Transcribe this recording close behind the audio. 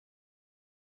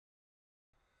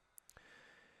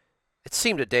It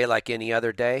seemed a day like any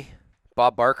other day.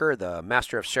 Bob Barker, the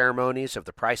master of ceremonies of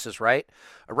The Price is Right,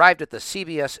 arrived at the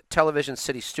CBS Television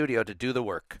City studio to do the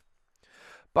work.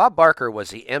 Bob Barker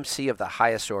was the MC of the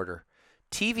highest order.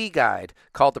 TV Guide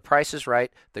called The Price is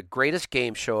Right the greatest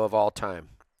game show of all time.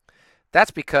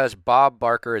 That's because Bob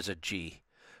Barker is a G.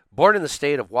 Born in the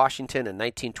state of Washington in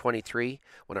 1923,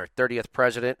 when our 30th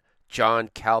president, John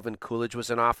Calvin Coolidge, was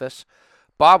in office,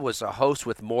 Bob was a host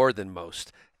with more than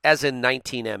most, as in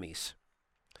 19 Emmys.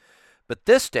 But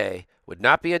this day would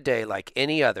not be a day like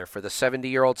any other for the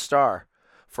 70-year-old star,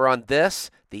 for on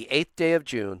this, the 8th day of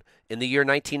June, in the year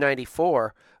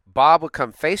 1994, Bob would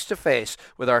come face to face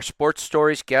with our Sports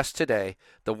Stories guest today,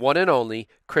 the one and only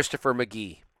Christopher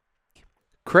McGee.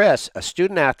 Chris, a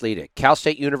student athlete at Cal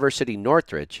State University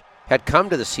Northridge, had come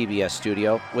to the CBS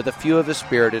studio with a few of his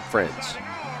spirited friends.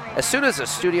 As soon as the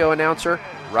studio announcer,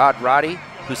 Rod Roddy,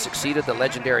 who succeeded the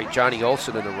legendary Johnny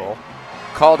Olson in the role,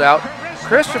 called out,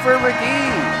 "Christopher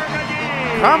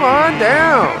McGee, come on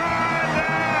down."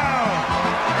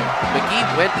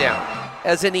 McGee went down,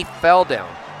 as in he fell down,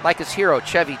 like his hero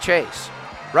Chevy Chase.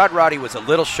 Rod Roddy was a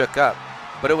little shook up,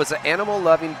 but it was the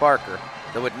animal-loving Barker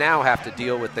that would now have to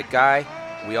deal with the guy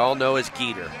we all know as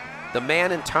Geeter, the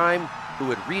man in time who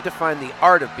would redefine the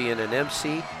art of being an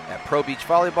MC at pro beach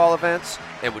volleyball events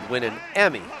and would win an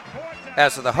Emmy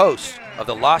as the host of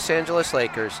the Los Angeles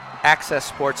Lakers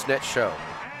Access Sportsnet show.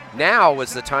 Now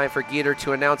was the time for Geeter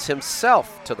to announce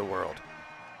himself to the world.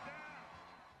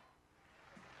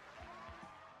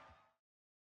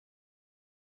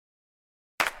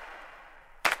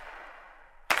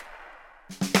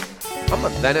 I'm a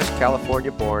Venice,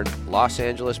 California-born, Los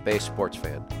Angeles-based sports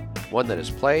fan, one that has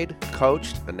played,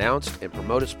 coached, announced, and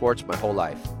promoted sports my whole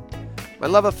life. My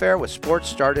love affair with sports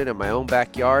started in my own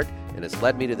backyard and has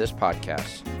led me to this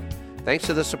podcast. Thanks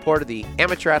to the support of the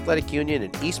Amateur Athletic Union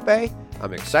in East Bay,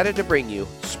 I'm excited to bring you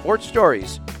Sports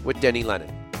Stories with Denny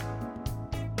Lennon.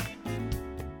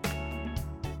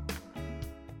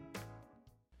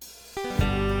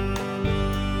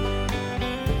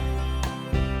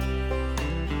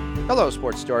 Hello,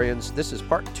 sports historians. This is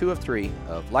part 2 of 3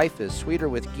 of Life is Sweeter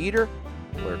with Geeter,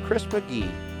 where Chris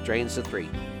McGee drains the 3.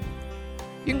 You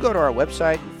can go to our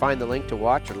website and find the link to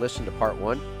watch or listen to part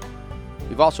 1.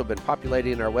 We've also been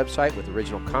populating our website with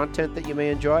original content that you may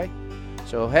enjoy.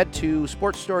 So head to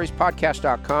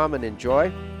sportsstoriespodcast.com and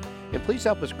enjoy. And please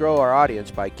help us grow our audience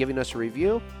by giving us a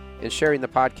review and sharing the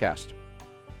podcast.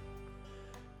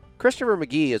 Christopher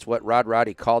McGee is what Rod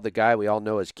Roddy called the guy we all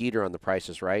know as Geeter on The Price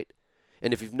is Right.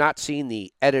 And if you've not seen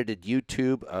the edited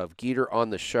YouTube of Geeter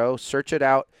on the show, search it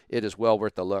out. It is well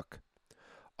worth a look.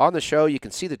 On the show, you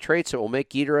can see the traits that will make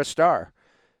Geeter a star.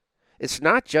 It's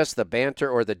not just the banter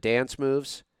or the dance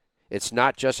moves. It's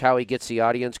not just how he gets the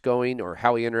audience going or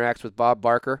how he interacts with Bob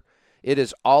Barker. It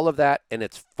is all of that, and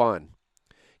it's fun.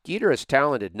 Geeter is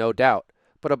talented, no doubt,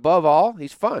 but above all,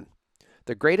 he's fun.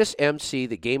 The greatest MC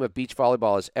the game of beach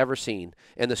volleyball has ever seen,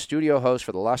 and the studio host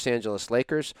for the Los Angeles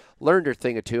Lakers learned a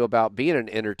thing or two about being an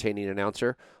entertaining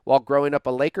announcer while growing up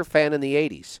a Laker fan in the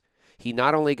 80s. He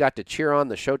not only got to cheer on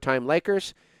the Showtime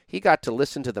Lakers, he got to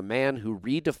listen to the man who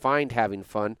redefined having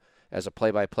fun as a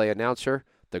play-by-play announcer,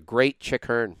 the great Chick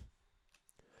Hearn.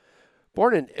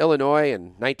 Born in Illinois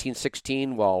in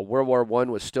 1916 while World War I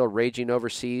was still raging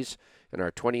overseas, and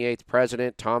our 28th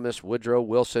president, Thomas Woodrow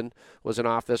Wilson, was in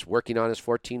office working on his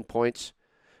 14 points,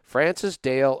 Francis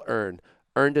Dale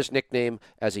earned his nickname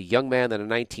as a young man in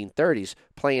the 1930s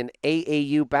playing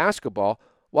AAU basketball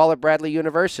while at Bradley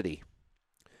University.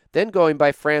 Then going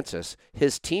by Francis,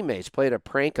 his teammates played a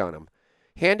prank on him,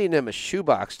 handing him a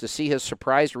shoebox to see his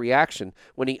surprised reaction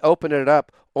when he opened it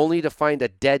up only to find a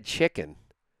dead chicken.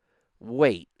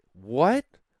 Wait, what?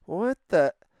 What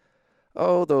the...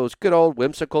 Oh, those good old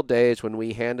whimsical days when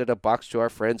we handed a box to our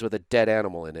friends with a dead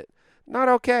animal in it. Not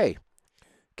okay.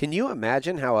 Can you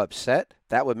imagine how upset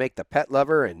that would make the pet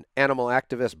lover and animal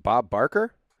activist Bob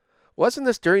Barker? Wasn't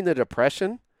this during the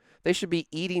Depression? They should be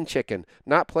eating chicken,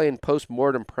 not playing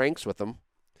post-mortem pranks with them.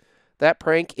 That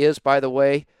prank is, by the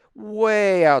way,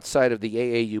 way outside of the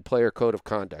AAU player code of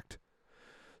conduct.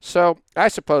 So, I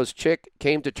suppose Chick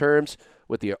came to terms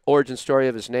with the origin story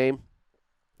of his name.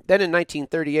 Then in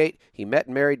 1938, he met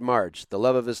and married Marge, the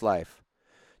love of his life.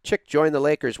 Chick joined the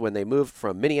Lakers when they moved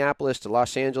from Minneapolis to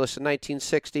Los Angeles in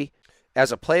 1960.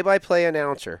 As a play-by-play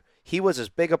announcer, he was as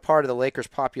big a part of the Lakers'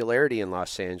 popularity in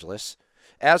Los Angeles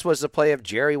as was the play of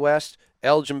Jerry West,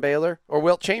 Elgin Baylor, or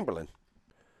Wilt Chamberlain.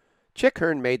 Chick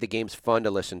Hearn made the games fun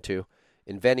to listen to,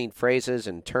 inventing phrases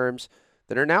and terms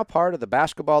that are now part of the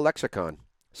basketball lexicon.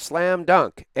 Slam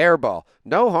dunk, airball,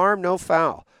 no harm, no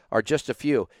foul are just a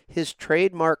few. His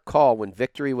trademark call when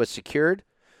victory was secured,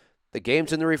 The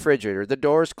game's in the refrigerator, the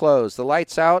door's closed, the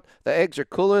light's out, the eggs are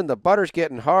cooling, the butter's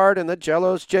getting hard, and the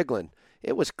jello's jiggling.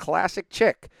 It was classic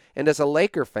Chick. And as a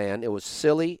Laker fan, it was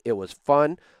silly, it was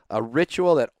fun, a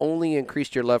ritual that only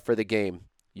increased your love for the game,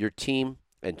 your team,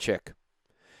 and Chick.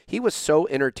 He was so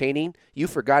entertaining, you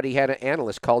forgot he had an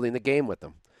analyst calling the game with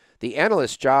him. The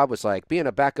analyst's job was like being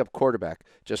a backup quarterback.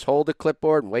 Just hold the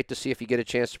clipboard and wait to see if you get a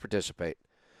chance to participate.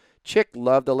 Chick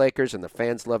loved the Lakers, and the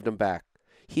fans loved him back.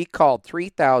 He called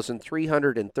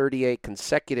 3,338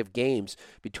 consecutive games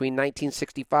between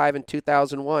 1965 and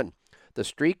 2001, the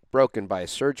streak broken by a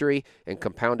surgery and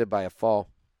compounded by a fall.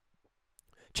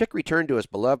 Chick returned to his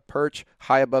beloved perch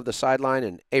high above the sideline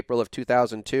in April of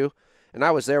 2002, and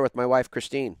I was there with my wife,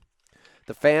 Christine.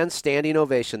 The fans' standing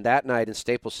ovation that night in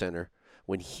Staples Center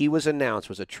when he was announced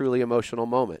was a truly emotional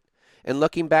moment. And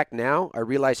looking back now, I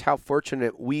realize how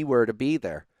fortunate we were to be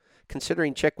there,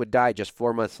 considering Chick would die just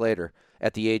 4 months later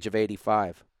at the age of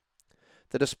 85.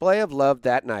 The display of love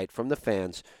that night from the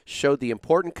fans showed the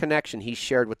important connection he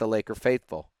shared with the Laker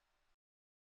faithful.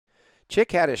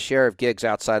 Chick had his share of gigs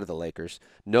outside of the Lakers,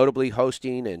 notably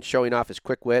hosting and showing off his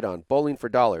quick wit on Bowling for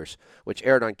Dollars, which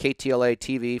aired on KTLA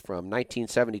TV from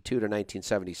 1972 to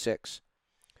 1976.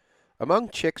 Among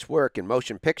Chick's work in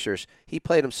motion pictures, he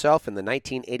played himself in the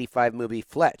 1985 movie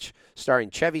Fletch, starring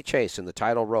Chevy Chase in the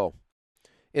title role.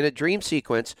 In a dream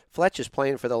sequence, Fletch is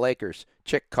playing for the Lakers,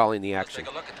 Chick calling the action.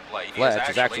 Fletch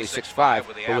is actually 6'5",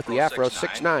 but with the afro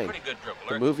 6'9".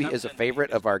 The movie is a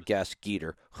favorite of our guest,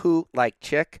 Geeter, who, like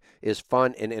Chick, is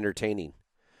fun and entertaining.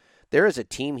 There is a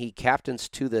team he captains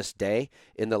to this day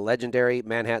in the legendary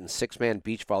Manhattan six-man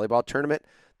beach volleyball tournament.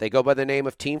 They go by the name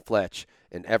of Team Fletch,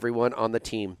 and everyone on the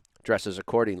team dresses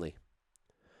accordingly.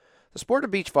 The sport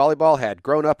of beach volleyball had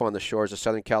grown up on the shores of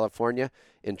Southern California,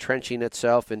 entrenching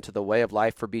itself into the way of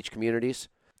life for beach communities.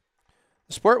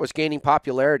 The sport was gaining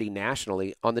popularity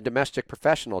nationally on the domestic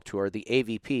professional tour, the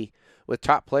AVP, with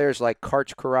top players like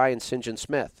Karch Kiraly and St. John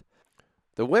Smith.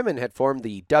 The women had formed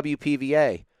the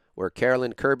WPVA, where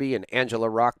Carolyn Kirby and Angela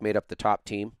Rock made up the top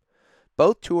team.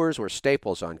 Both tours were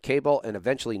staples on cable and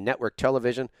eventually network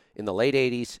television in the late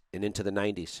 80s and into the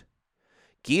 90s.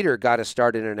 Geeter got us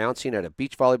started announcing at a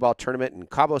beach volleyball tournament in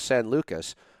Cabo San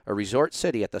Lucas, a resort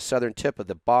city at the southern tip of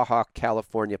the Baja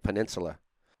California peninsula.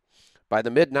 By the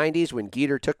mid-90s, when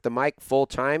Geeter took the mic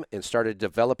full-time and started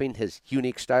developing his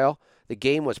unique style, the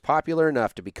game was popular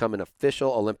enough to become an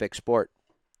official Olympic sport.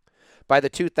 By the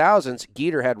 2000s,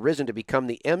 Geeter had risen to become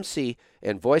the MC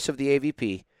and voice of the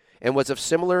AVP and was of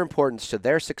similar importance to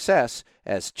their success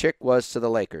as Chick was to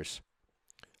the Lakers.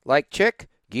 Like Chick,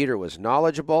 Geeter was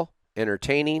knowledgeable,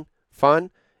 entertaining,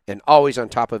 fun, and always on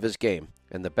top of his game.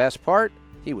 And the best part,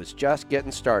 he was just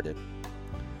getting started.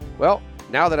 Well,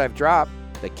 now that I've dropped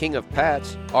the king of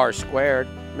pets, R-squared,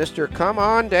 Mr. Come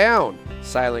On Down,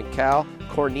 Silent Cal,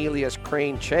 Cornelius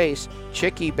Crane Chase,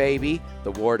 Chicky Baby,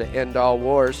 the war to end all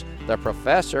wars, the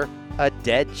professor, a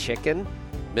dead chicken,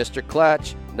 Mr.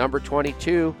 Clutch, number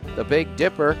 22, the Big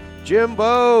Dipper,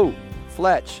 Jimbo,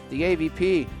 Fletch, the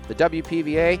AVP, the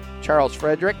WPVA, Charles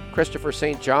Frederick, Christopher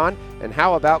St. John, and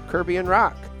how about Kirby and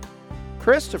Rock?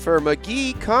 Christopher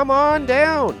McGee, come on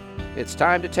down. It's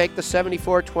time to take the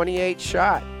 74-28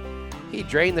 shot. He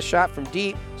drained the shot from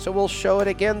deep, so we'll show it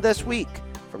again this week.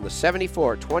 From the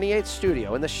 74-28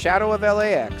 studio in the shadow of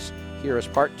LAX, here is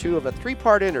part 2 of a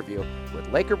 3-part interview with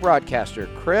Laker broadcaster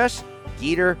Chris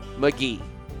Geeter McGee.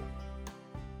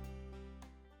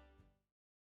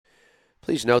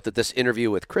 Please note that this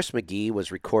interview with Chris McGee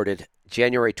was recorded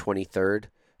January 23rd,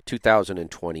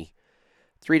 2020,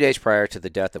 3 days prior to the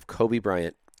death of Kobe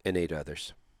Bryant and 8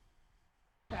 others.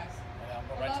 I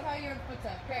love how your foot's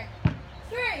up. Okay.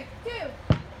 3, 2.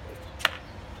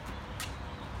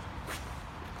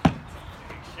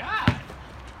 Shot.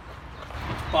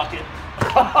 Bucket.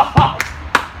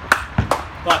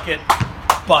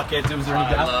 Bucket. It was a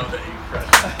I love that you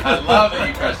crushed that. I love that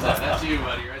you crushed that. That's you,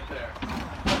 buddy, right there.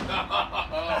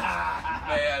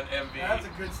 Man, MV. That's a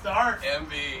good start.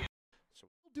 MV.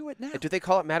 Do it now. Do they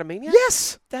call it Matamania?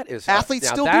 Yes. That is Athletes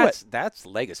now still do that's, it. That's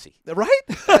legacy. Right?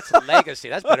 That's legacy.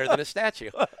 That's better than a statue.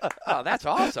 Oh, that's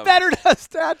awesome. Better than a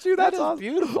statue. That That's is awesome.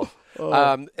 beautiful.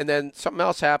 Oh. And then something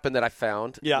else happened that I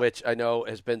found, Yeah. which I know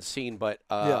has been seen, but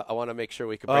Yeah. I want to make sure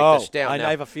we can break this down. I Now,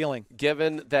 have a feeling.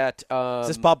 given that Is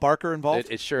this Bob Barker involved?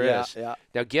 it sure Yeah, is. Yeah.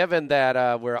 Now, given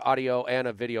that we're audio and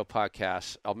a video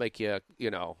podcast, I'll make you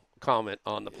comment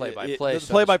on the play-by-play. The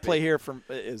play-by-play here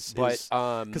is But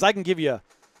because I can give you.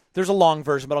 There's a long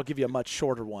version, but I'll give you a much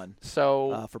shorter one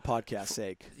so for podcast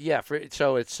sake. yeah,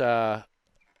 so it's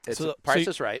Price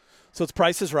is Right. So it's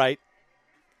Price is Right,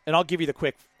 and Let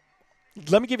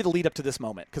me give you the lead up to this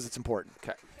moment because it's important.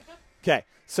 Okay. Okay.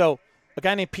 So a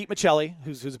guy named Pete Michelli,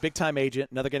 who's a big-time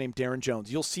agent, another guy named Darren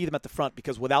Jones. You'll see them at the front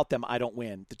because without them, I don't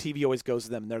win. The TV always goes to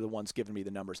them, and they're the ones giving me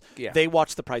the numbers. Yeah. They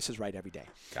watch The Price is Right every day.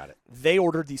 Got it. They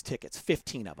ordered these tickets,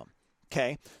 15 of them.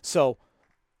 Okay? So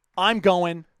I'm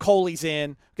going. Coley's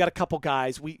in. We've got a couple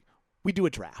guys. We do a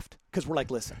draft because we're like,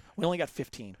 listen, we only got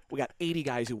 15. We got 80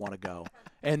 guys who want to go.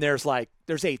 And there's 8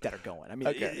 that are going. I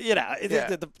mean,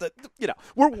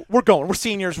 we're going. We're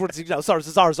seniors. This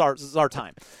is our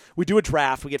time. We do a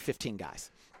draft. We get 15 guys.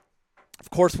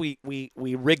 Of course, we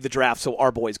rig the draft so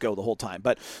our boys go the whole time.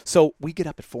 But so we get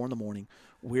up at 4 a.m.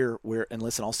 We're and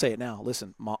listen, I'll say it now.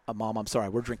 Listen, Mom, I'm sorry.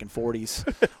 We're drinking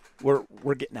 40s.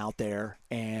 we're getting out there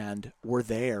and we're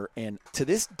there. And to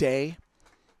this day,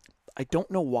 I don't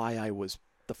know why I was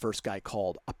the first guy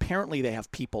called. Apparently, they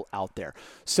have people out there.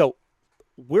 So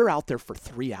we're out there for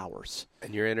 3 hours.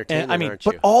 And you're entertaining, aren't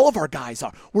but you? all of our guys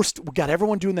are. We got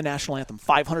everyone doing the national anthem,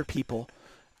 500 people.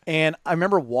 And I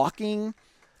remember walking,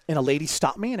 and a lady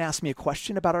stopped me and asked me a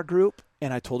question about our group.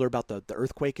 And I told her about the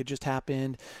earthquake had just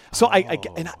happened. So I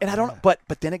don't. But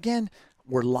then again,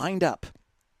 we're lined up.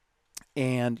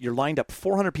 And you're lined up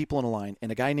 400 people in a line,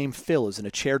 and a guy named Phil is in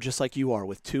a chair just like you are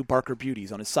with 2 Barker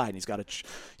Beauties on his side. And he's got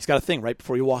a thing right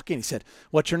before you walk in. He said,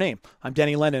 "What's your name?" "I'm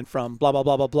Denny Lennon from blah blah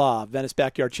blah blah blah Venice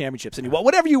Backyard Championships." And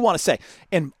whatever you want to say.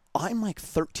 And I'm like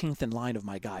 13th in line of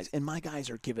my guys, and my guys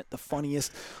are giving the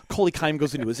funniest. Coley Kime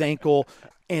goes into his ankle,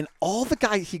 and all the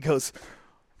guys, he goes,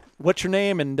 "What's your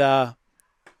name?" And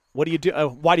what do you do?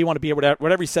 Why do you want to be here?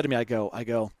 Whatever he said to me, I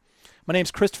go, "My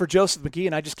name's Christopher Joseph McGee,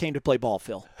 and I just came to play ball,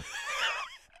 Phil."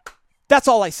 That's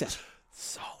all I said.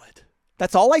 Solid.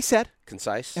 That's all I said.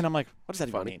 Concise. And I'm like, what does that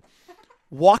Funny. even mean?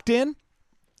 Walked in.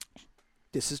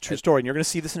 This is a true story, and you're going to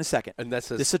see this in a second. And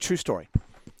this is a true story.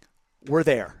 We're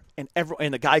there, and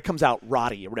the guy comes out,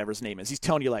 Roddy, or whatever his name is. He's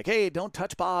telling you, like, hey, don't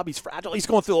touch Bob. He's fragile. He's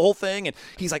going through the whole thing, and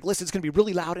he's like, listen, it's going to be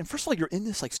really loud. And first of all, you're in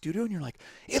this, like, studio, and you're like,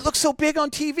 it looks so big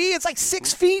on TV. It's like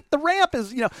 6 feet. The ramp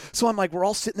is, So I'm like, we're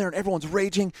all sitting there, and everyone's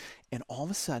raging. And all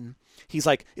of a sudden, he's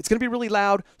like, it's going to be really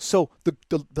loud, so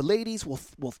the ladies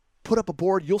will put up a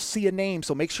board. You'll see a name,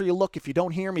 so make sure you look if you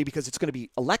don't hear me because it's going to be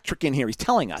electric in here. He's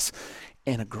telling us.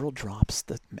 And a girl drops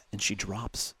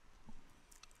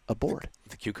a board.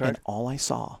 The cue card? And all I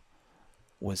saw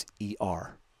was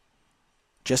ER.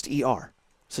 Just ER.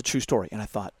 It's a true story. And I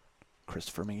thought,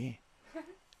 Christopher McGee.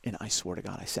 And I swear to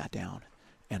God, I sat down.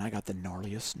 And I got the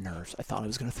gnarliest nerves. I thought I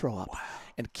was going to throw up. Wow.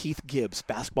 And Keith Gibbs,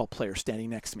 basketball player, standing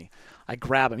next to me. I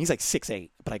grab him. He's like 6'8",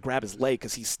 but I grab his leg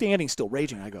because he's standing still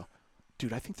raging. I go,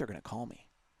 dude, I think they're going to call me.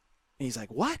 And he's like,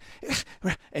 what?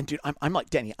 And, dude, I'm like,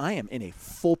 Denny, I am in a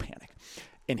full panic.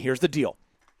 And here's the deal.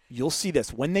 You'll see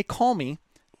this. When they call me,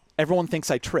 everyone thinks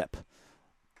I trip.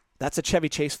 That's a Chevy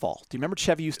Chase fall. Do you remember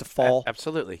Chevy used to fall?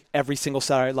 Absolutely. Every single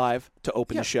Saturday Live to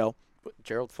open the show?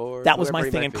 Gerald Ford. That was my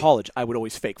thing in college. I would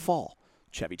always fake fall.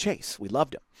 Chevy Chase. We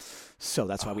loved him. So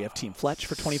that's why we have Team Fletch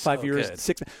for 25 years.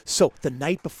 Good. So the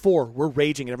night before, we're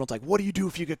raging, and everyone's like, what do you do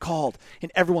if you get called?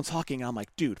 And everyone's talking, and I'm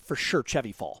like, dude, for sure,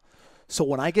 Chevy fall. So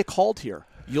when I get called here,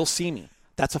 you'll see me.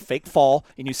 That's a fake fall,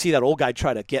 and you see that old guy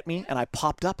try to get me, and I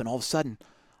popped up, and all of a sudden,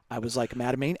 I was like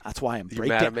Madamane. That's why I'm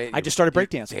breakdancing. I just started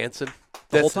breakdancing. Dancing?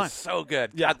 The whole time. Is so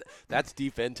good. Yeah. That's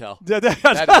deep intel. That is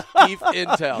deep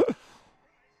intel.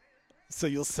 So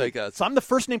you'll see. So I'm the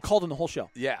first name called in the whole show.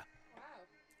 Yeah.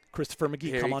 Christopher McGee,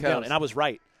 Here come on comes. down. And I was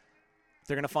right.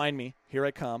 They're going to find me. Here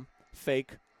I come.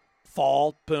 Fake.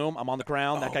 Fall. Boom. I'm on the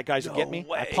ground. That guy's no get me.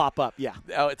 way. I pop up. Yeah.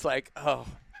 Oh, it's like,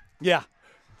 Yeah.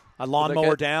 A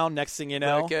lawnmower down. Next thing you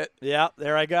know. Yeah,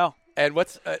 there I go. And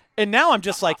what's and now I'm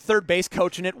just like third base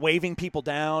coaching it, waving people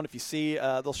down. If you see,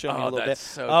 they'll show me a little bit.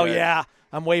 So oh, good. yeah.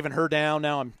 I'm waving her down.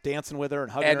 Now I'm dancing with her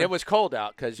and hugging her. And it was cold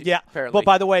out because apparently. But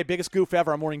by the way, biggest goof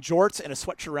ever. I'm wearing jorts and a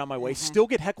sweatshirt around my waist. Still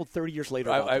get heckled 30 years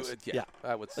later. I would.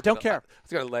 I don't care. I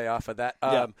was going to lay off of that.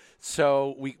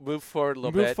 So we move forward a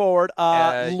little bit. Move forward.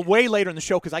 Way later in the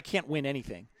show because I can't win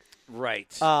anything.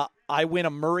 Right. I win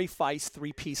a Murray Feist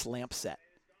 3-piece lamp set.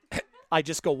 I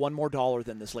just go $1 more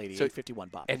than this lady,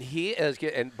 $8.51 Bob. And he is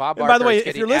and Bob and by the Barker way, is if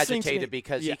getting you're listening agitated to me,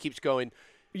 because he keeps going,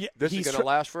 this is going to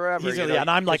last forever. And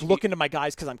I'm like looking to my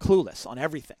guys because I'm clueless on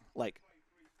everything.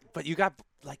 But you got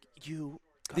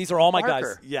these are all my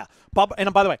Barker. guys. Yeah. Bob,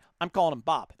 and by the way, I'm calling him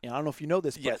Bob. And I don't know if you know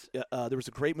this, but yes. There was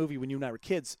a great movie when you and I were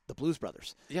kids, The Blues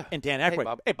Brothers. Yeah. And Dan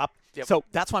Aykroyd. Hey, Bob. Yep. So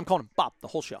that's why I'm calling him Bob the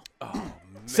whole show. Oh,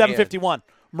 man. 7:51.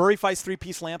 Murray Feist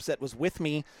 3-piece lamp set was with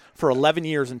me for 11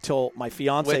 years until my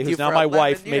fiance, who's now my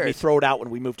wife, made me throw it out when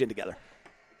we moved in together.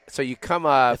 So you come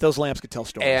up. If those lamps could tell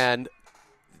stories. And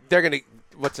they're going to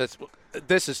 – what's this?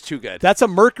 This is too good. That's a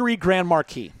Mercury Grand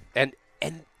Marquis. And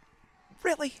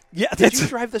really? Yeah. Did you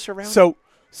drive this around? So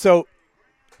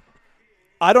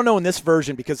I don't know in this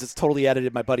version because it's totally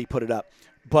edited. My buddy put it up.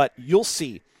 But you'll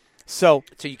see. So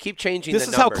you keep changing this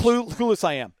the is numbers. how clueless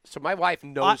I am. So my wife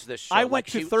knows this show. I went like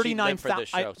to she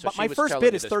 39,000. But my first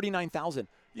bid is 39,000.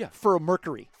 Yeah. For a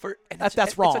Mercury. That's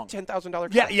It's wrong. a $10,000 car.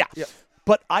 Yeah.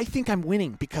 But I think I'm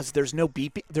winning because there's no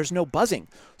beeping, there's no buzzing.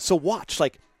 So watch,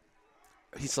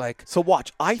 He's like, So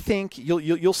watch. I think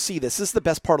you'll see this. This is the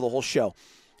best part of the whole show.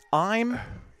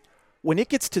 When it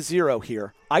gets to 0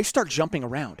 here, I start jumping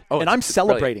around and I'm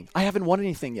celebrating. Brilliant. I haven't won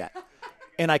anything yet.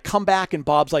 And I come back and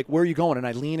Bob's like, "Where are you going?" And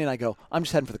I lean in and I go, "I'm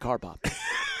just heading for the car, Bob."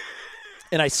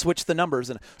 And I switch the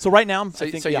numbers. And so right now,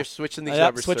 you're switching these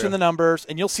numbers. Switching the numbers,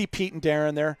 and you'll see Pete and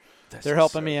Darren there. They're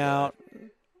helping me out.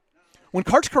 When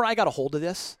Karch Kiraly got a hold of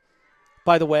this,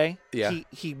 by the way,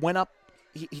 he went up.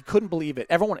 He couldn't believe it.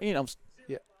 Everyone,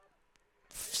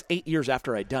 8 years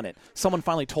after I'd done it, someone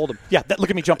finally told him, look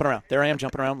at me jumping around. There I am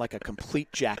jumping around like a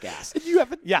complete jackass. You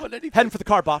haven't won anything. Heading for the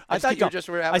car, Bob. I thought you just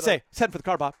were having I say, heading for the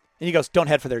car, Bob. And he goes, don't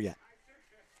head for there yet.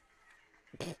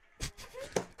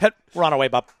 We're on our way,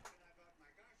 Bob.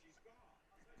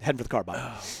 Heading for the car, Bob.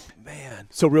 Oh, man.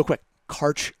 So real quick,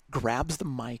 Karch grabs the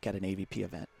mic at an AVP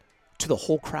event to the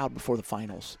whole crowd before the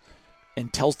finals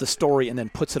and tells the story and then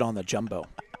puts it on the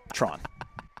Jumbotron.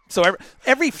 So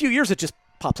every few years it just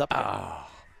pops up again.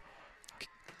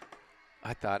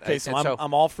 I thought. Okay, so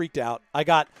I'm all freaked out. I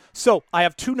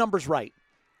have 2 numbers right,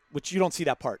 which you don't see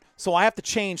that part. So I have to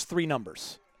change 3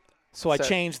 numbers. So I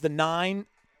changed the 9.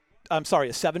 I'm sorry,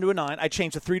 a 7 to a 9. I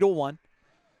changed a 3 to a 1,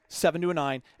 7 to a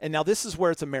 9, and now this is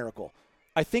where it's a miracle.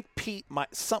 I think Pete,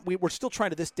 we're still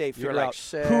trying to this day figure out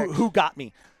who got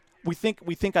me. We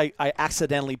think I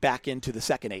accidentally back into the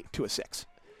second 8 to a 6.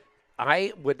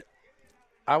 I would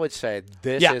say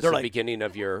this is the beginning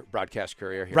of your broadcast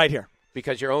career here. Right here.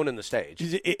 Because you're owning the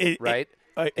stage, right?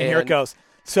 And here it goes.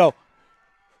 So,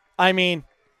 I mean,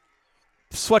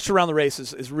 sweatshirt around the race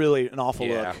is really an awful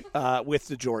look with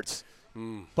the jorts.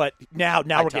 But now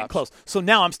we're getting close. So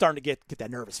now I'm starting to get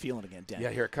that nervous feeling again, Dan.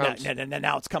 Yeah, here it comes.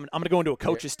 Now it's coming. I'm going to go into a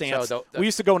coach's stance. So we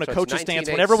used to go into a coach's stance.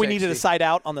 Whenever we needed a side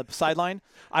out on the sideline,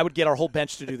 I would get our whole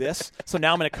bench to do this. So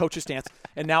now I'm in a coach's stance,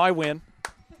 and now I win.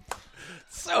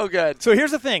 So good. So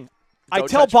here's the thing. I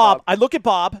tell Bob, I look at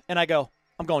Bob, and I go,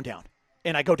 I'm going down.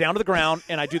 And I go down to the ground,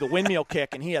 and I do the windmill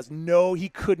kick, and he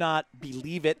could not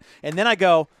believe it. And then I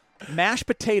go, mashed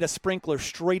potato sprinkler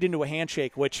straight into a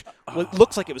handshake, which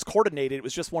looks like it was coordinated. It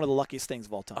was just one of the luckiest things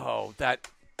of all time. Oh,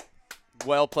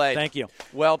 well played. Thank you.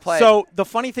 Well played. So the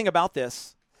funny thing about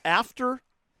this, after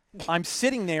I'm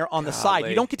sitting there on the side,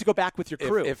 you don't get to go back with your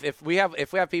crew. If we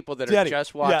have people that are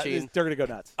just watching, they're going to go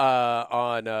nuts.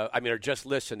 Are just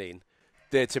listening.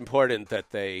 It's important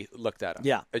that they look that up.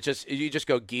 Yeah. You just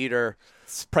go Geeter.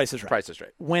 Price is right. Price is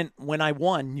right. When I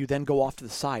won, you then go off to the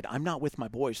side. I'm not with my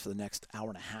boys for the next hour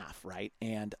and a half, right?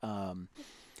 And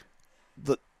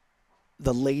the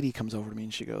lady comes over to me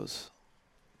and she goes,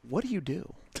 "What do you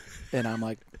do?" And I'm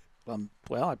like,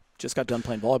 well, I just got done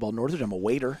playing volleyball at Northridge. I'm a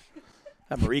waiter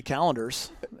at Marie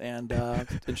Callender's. And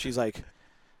she's like,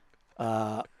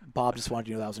 Bob just wanted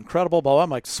you to know that was incredible. Blah, blah. I'm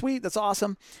like, sweet, that's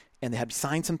awesome. And they had me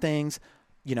sign some things.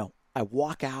 I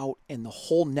walk out, and the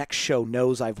whole next show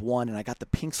knows I've won, and I got the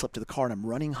pink slip to the car, and I'm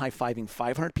running, high-fiving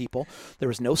 500 people. There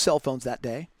was no cell phones that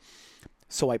day.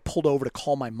 So I pulled over to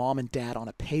call my mom and dad on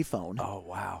a payphone. Oh,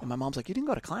 wow. And my mom's like, "You didn't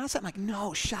go to class?" I'm like,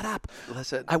 "No, shut up.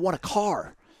 Listen. I won a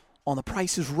car on The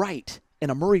Price is Right and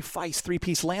a Murray Feist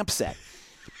 3-piece lamp set."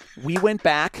 We went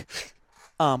back.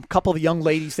 A couple of the young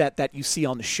ladies that you see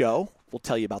on the show, we'll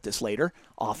tell you about this later,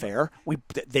 off air.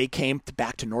 They came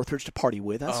back to Northridge to party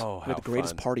with us. Oh, we had the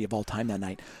greatest party of all time that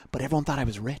night. But everyone thought I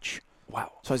was rich.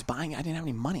 Wow. So I was buying. I didn't have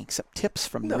any money except tips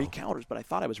from Marie Callender's, but I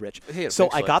thought I was rich. Hey, so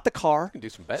I got the car, do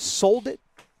some betting. sold it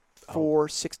for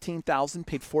 $16,000,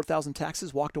 paid $4,000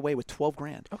 taxes, walked away with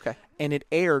 $12,000. Okay. And it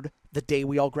aired the day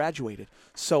we all graduated.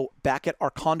 So back at our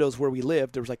condos where we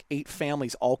lived, there was like 8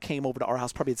 families all came over to our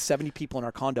house. Probably had 70 people in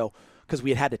our condo because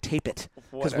we had to tape it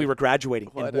because we were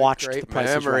graduating and watched The Price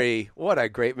is Right. What a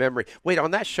great memory. Wait,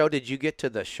 on that show, did you get to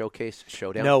the showcase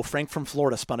showdown? No, Frank from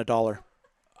Florida spun $1.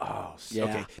 Oh, yeah.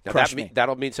 Okay. Now Crushed me.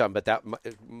 that'll mean something, but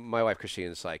my wife Christine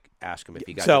is like, ask him if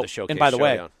he got to the showcase and by the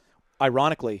showdown. way,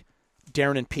 ironically,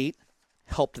 Darren and Pete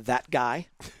helped that guy,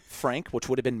 Frank, which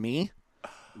would have been me,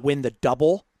 win the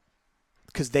double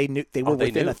because they were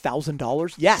within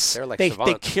 $1,000. Yes, They're like they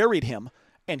savants. carried him,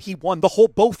 and he won the whole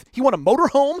both. He won a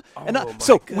motorhome,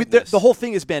 the whole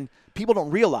thing has been people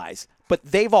don't realize, but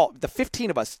the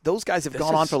 15 of us, those guys have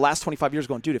gone on for the last 25 years,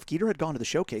 going, dude, if Geeter had gone to the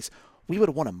showcase, we would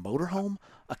have won a motorhome.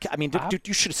 I mean, dude,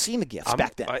 you should have seen the gifts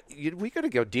back then. We got to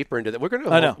go deeper into that. We're going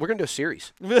to do a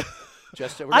series.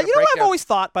 I've always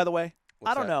thought, by the way,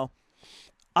 I don't know.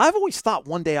 I've always thought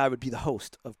one day I would be the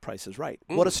host of Price is Right.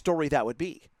 What a story that would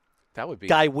be. That would be.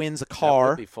 Guy wins a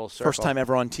car, be full circle. first time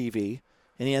ever on TV,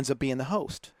 and he ends up being the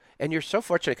host. And you're so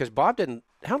fortunate because Bob didn't.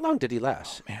 How long did he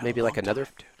last? Man, Maybe a like long another.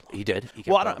 time, dude. He did. He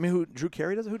Well, kept going. who Drew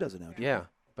Carey does it? Who does it now? Drew Yeah, Carey?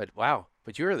 but wow.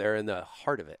 But you were there in the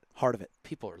heart of it. Heart of it.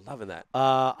 People are loving that.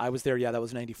 I was there. Yeah, that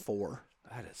was 94.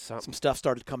 That is something. Some stuff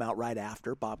started to come out right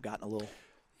after. Bob got in a little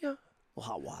Yeah.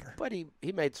 hot water. But he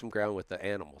made some ground with the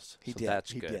animals. He so did.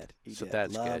 That's He good. did. He so did.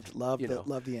 that's Loved- good. loved you the- know.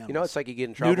 loved the You know, animals. it's like you get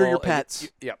in trouble. Neuter your and pets.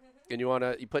 Yep. And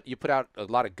you put out a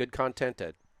lot of good content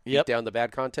to Yep. beat down the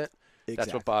bad content. That's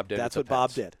Exactly. what Bob did. That's with what the Bob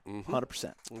pets. did. Mhm.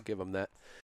 100%. We'll give him that.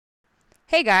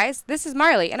 Hey guys, this is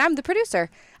Marley, and I'm the producer.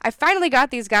 I finally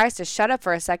got these guys to shut up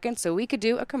for a second so we could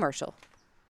do a commercial.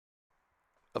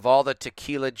 Of all the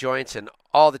tequila joints in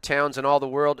all the towns in all the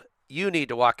world, you need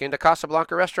to walk into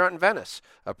Casablanca Restaurant in Venice,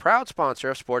 a proud sponsor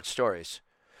of Sports Stories.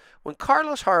 When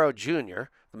Carlos Haro Jr.,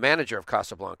 the manager of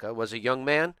Casablanca, was a young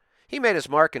man, he made his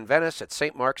mark in Venice at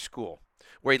St. Mark's School,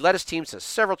 where he led his teams to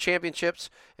several championships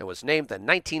and was named the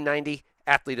 1990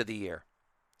 Athlete of the Year.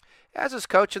 As his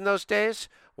coach in those days,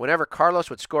 whenever Carlos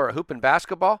would score a hoop in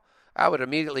basketball, I would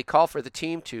immediately call for the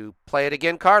team to play it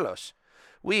again, Carlos.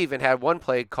 We even had one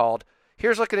play called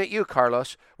Here's Looking at You,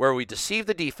 Carlos, where we deceived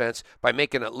the defense by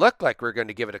making it look like we were going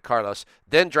to give it to Carlos,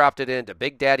 then dropped it into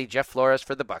Big Daddy Jeff Flores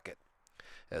for the bucket.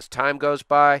 As time goes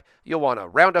by, you'll want to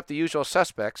round up the usual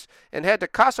suspects and head to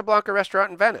Casablanca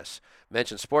Restaurant in Venice.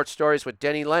 Mention Sports Stories with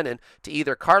Denny Lennon to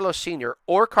either Carlos Sr.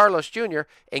 or Carlos Jr.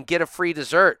 and get a free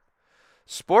dessert.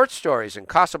 Sports Stories in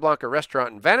Casablanca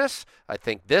Restaurant in Venice. I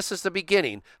think this is the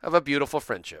beginning of a beautiful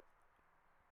friendship.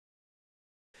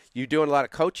 You doing a lot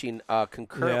of coaching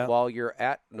concurrent Yeah. while you're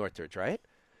at Northridge, right?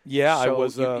 Yeah, I So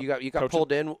was. you got coaching.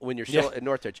 pulled in when you're still Yeah. at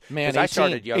Northridge. Man, 'Cause I 18,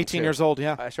 started young 18 too. years old,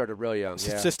 yeah. I started real young.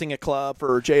 Yeah. Assisting at club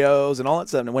for JOs and all that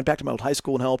stuff. And I went back to my old high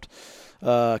school and helped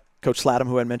Coach Slattam,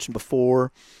 who I mentioned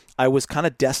before. I was kind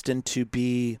of destined to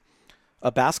be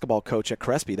a basketball coach at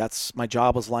Crespi. That's my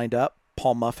job was lined up.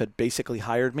 Paul Muff had basically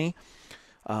hired me.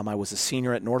 I was a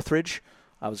senior at Northridge.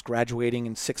 I was graduating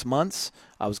in 6 months.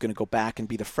 I was going to go back and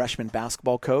be the freshman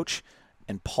basketball coach.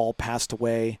 And Paul passed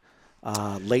away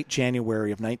late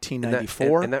January of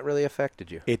 1994. And that really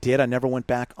affected you. It did. I never went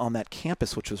back on that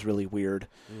campus, which was really weird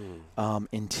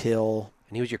until.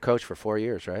 And he was your coach for 4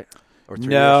 years, right? Or 3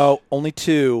 No, years? only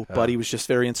 2, but he was just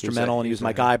very instrumental, and he he was was my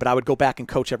a- guy. But I would go back and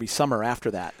coach every summer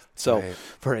after that, so Right.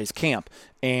 for his camp.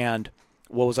 And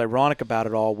what was ironic about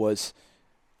it all was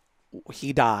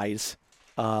he dies.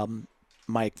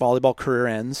 My volleyball career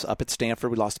ends up at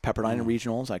Stanford. We lost to Pepperdine in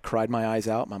regionals. I cried my eyes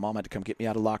out. My mom had to come get me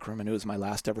out of the locker room. I knew it was my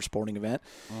last ever sporting event.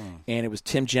 And it was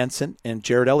Tim Jensen and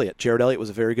Jared Elliott. Jared Elliott was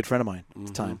a very good friend of mine at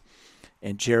the time.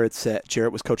 And Jared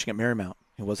was coaching at Marymount.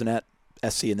 He wasn't at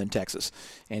SC and then Texas.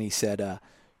 And he said,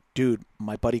 dude,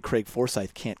 my buddy Craig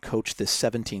Forsyth can't coach this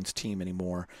 17s team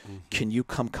anymore. Can you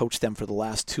come coach them for the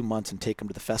last 2 months and take them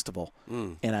to the festival?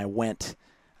 And I went.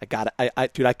 I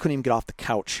couldn't even get off the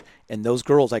couch. And those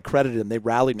girls, I credited them. They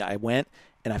rallied me. I went,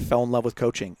 and I fell in love with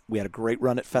coaching. We had a great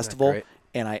run at festival. great?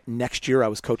 And next year I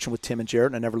was coaching with Tim and Jared,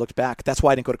 and I never looked back. That's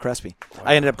why I didn't go to Crespi.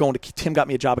 I ended up going to Tim. Got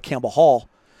me a job at Campbell Hall,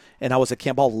 and I was at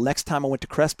Campbell Hall. The next time I went to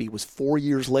Crespi was 4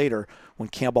 years later when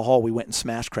Campbell Hall we went and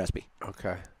smashed Crespi.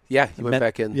 Okay. Yeah, you went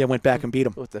back in. Yeah, went back and beat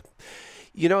them. With the,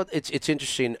 it's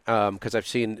interesting because I've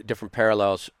seen different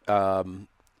parallels.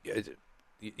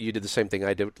 You did the same thing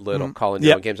I did, little calling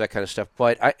Yep. down games, that kind of stuff.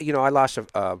 But I lost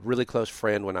a really close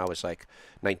friend when I was like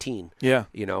 19. Yeah.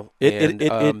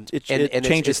 It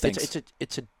changes things.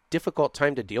 It's a difficult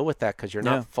time to deal with that because you're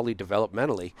Yeah. not fully developed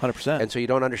mentally. 100%. And so you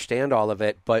don't understand all of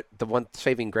it. But the one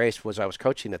saving grace was I was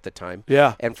coaching at the time.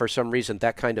 Yeah. And for some reason,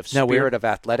 that kind of Now we're- spirit of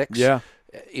athletics, Yeah.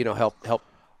 help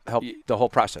the whole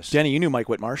process. Jenny, you knew Mike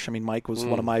Whitmarsh. I mean, Mike was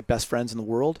one of my best friends in the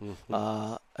world,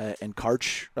 and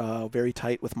Karch, very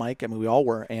tight with Mike. I mean, we all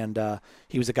were, and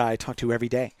he was a guy I talked to every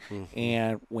day.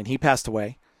 And when he passed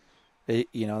away,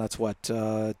 that's what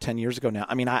 10 years ago now.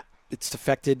 I mean, it's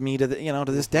affected me to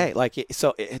this day. Like,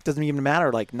 so it doesn't even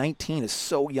matter. Like, 19 is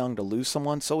so young to lose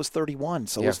someone. So is 31.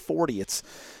 So is 40. It's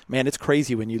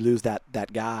crazy when you lose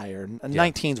that guy. Or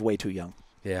 19's way too young.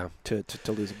 Yeah. To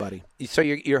lose a buddy. So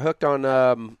you're hooked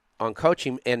on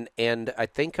coaching, and I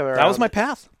think around, That was my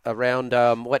path. Around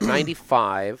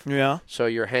 95. Yeah. So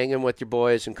you're hanging with your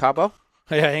boys in Cabo,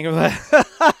 Yeah, hang on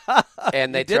that.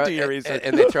 and they did throw do your research.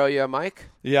 and they throw you a mic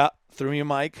Yeah, threw me a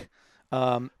mic.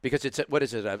 because it's what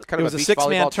is it? Kind It of was a a beach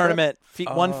six-man volleyball tournament.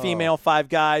 trip? One female, 5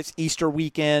 guys. Easter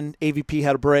weekend. AVP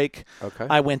had a break. Okay.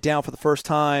 I went down for the first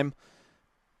time.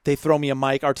 They throw me a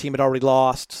mic. Our team had already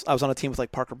lost. I was on a team with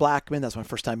like Parker Blackman. That's my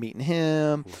first time meeting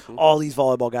him. All these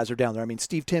volleyball guys are down there. I mean,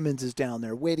 Steve Timmons is down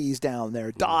there. Whitty's down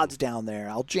there. Dodd's down there.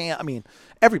 Al Jan. I mean,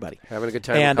 everybody. Having a good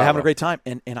time. And having a great time.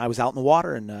 And I was out in the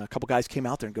water, and a couple guys came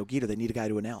out there and go, Geeter, they need a guy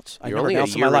to announce. You're only a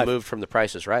year removed from the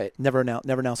Price is Right. Never announced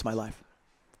in my life.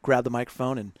 Grabbed the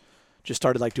microphone and just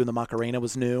started like doing the Macarena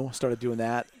was new. Started doing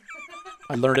that.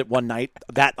 I learned it one night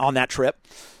on that trip.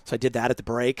 So I did that at the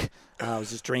break. I was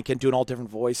just drinking, doing all different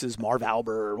voices, Marv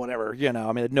Albert or whatever. I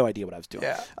mean, I had no idea what I was doing.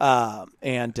 Yeah.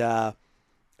 And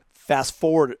fast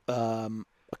forward,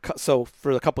 so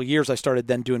for a couple of years, I started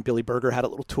then doing Billy Berger, had a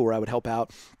little tour I would help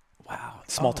out. Wow.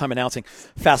 Small time announcing.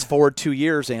 Fast forward 2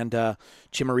 years, and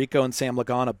Jim Marico and Sam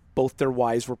Lagana, both their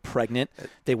wives were pregnant.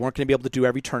 They weren't going to be able to do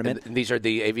every tournament. And these are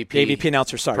the AVP. AVP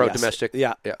announcers, sorry. Pro yes. domestic.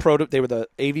 Yeah. They were the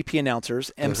AVP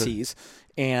announcers, MCs.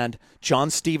 And John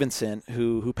Stevenson,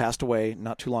 who passed away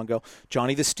not too long ago,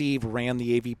 Johnny the Steve ran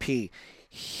the AVP.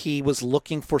 He was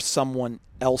looking for someone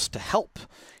else to help.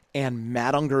 And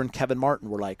Matt Unger and Kevin Martin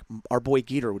were like, our boy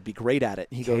Geeter would be great at it.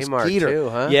 And he goes, Geeter. Too,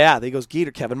 huh? Yeah, they goes,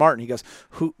 Geeter, Kevin Martin. He goes,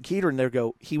 who, Geeter? And they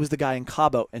go, he was the guy in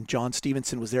Cabo. And John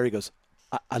Stevenson was there. He goes,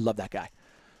 I love that guy.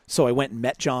 So I went and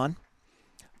met John.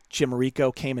 Jim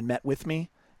Marico came and met with me.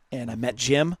 And I met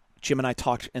Jim. Jim and I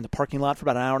talked in the parking lot for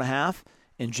about an hour and a half.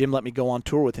 And Jim let me go on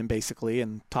tour with him, basically,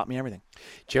 and taught me everything.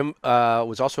 Jim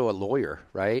was also a lawyer,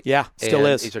 right? Yeah, still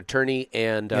is. He's an attorney,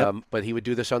 and but he would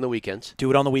do this on the weekends. Do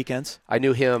it on the weekends. I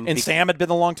knew him. And Sam had been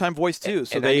the longtime voice, too,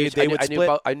 so they would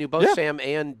split. I knew both Sam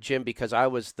and Jim because I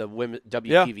was the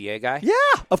WPVA guy. Yeah,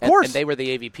 of course. And they were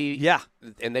the AVP. Yeah.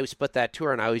 And they split that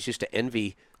tour, and I always used to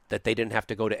envy that they didn't have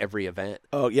to go to every event.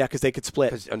 Oh, yeah, because they could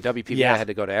split. Because on WPVA, I had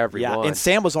to go to every one. And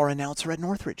Sam was our announcer at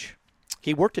Northridge.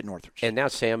 He worked at Northridge. And now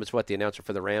Sam is the announcer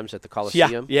for the Rams at the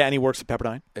Coliseum? Yeah, and he works at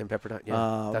Pepperdine. And Pepperdine,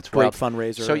 yeah. That's great wild.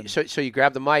 fundraiser. So you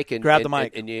grab the mic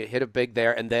and you hit it big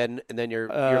there, and then you're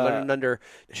learning under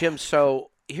Jim. So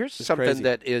here's something crazy.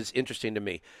 that is interesting to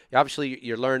me. Obviously,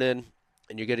 you're learning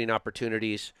and you're getting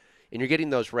opportunities and you're getting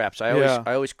those reps. I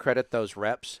always credit those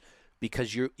reps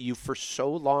because you for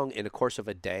so long in the course of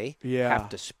a day have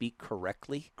to speak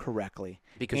correctly.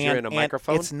 Because you're in a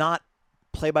microphone. It's not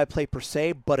play-by-play per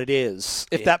se, but it is,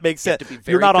 if that makes sense.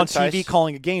 You're not concise. on TV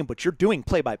calling a game, but you're doing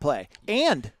play-by-play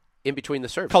and in between the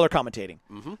serves. Color commentating.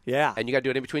 Mm-hmm. Yeah. And you got to do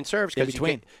it in between serves because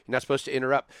you're not supposed to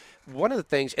interrupt. One of the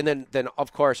things, and then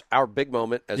of course, our big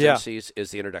moment as MCs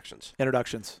is the introductions.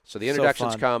 So the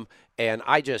introductions come, and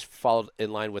I just followed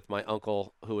in line with my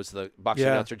uncle, who was the boxing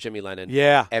announcer, Jimmy Lennon.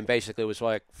 Yeah. And basically it was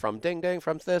like, from ding-ding,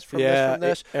 from this, from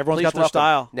this. Everyone's Please got their welcome.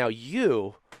 style. Now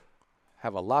you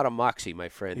have a lot of moxie, my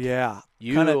friend. Yeah.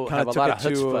 You have a lot of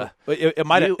chutzpah.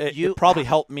 It probably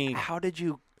helped me. How did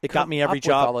you It got me every up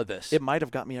job. with all of this? It might have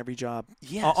got me every job.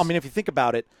 Yes. I mean, if you think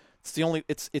about it, it's the only.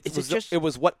 It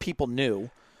was what people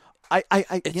knew.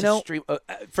 It's a stream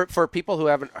for people who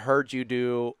haven't heard you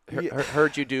do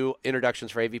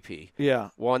introductions for AVP. Yeah.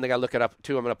 One, they got to look it up.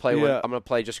 Two, I'm going to play one. I'm going to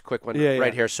play just a quick one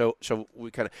here. So we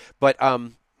kind of. But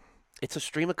it's a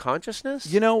stream of consciousness.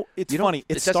 It's funny.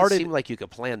 It doesn't started. seem like you could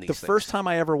plan these. The things. first time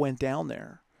I ever went down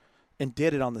there and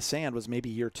did it on the sand was maybe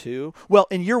year 2. Well,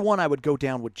 in year 1, I would go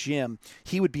down with Jim.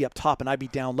 He would be up top, and I'd be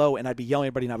down low, and I'd be yelling at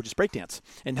everybody, and I would just breakdance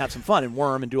and have some fun and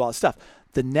worm and do all this stuff.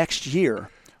 The next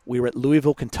year, we were at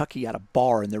Louisville, Kentucky at a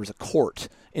bar, and there was a court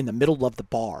in the middle of the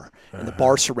bar, and the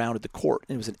bar surrounded the court.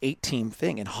 And it was an 8-team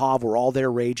thing, and Hav were all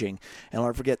there raging. And I'll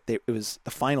never forget, it was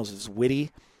the finals. It was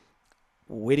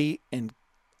Whitty and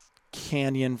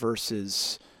Canyon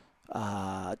versus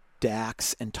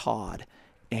Dax and Todd.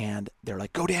 And they're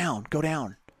like, go down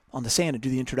on the sand and do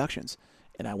the introductions.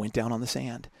 And I went down on the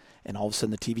sand, and all of a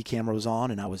sudden the TV camera was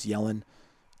on, and I was yelling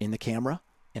in the camera,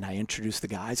 and I introduced the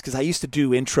guys because I used to do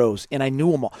intros, and I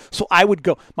knew them all. So I would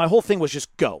go. My whole thing was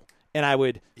just go, and I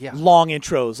would long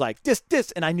intros like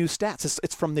this, and I knew stats.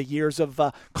 It's from the years of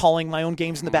calling my own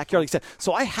games in the backyard. Like I said.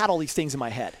 So I had all these things in my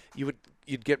head.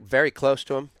 You'd get very close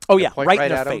to them. Oh yeah, right in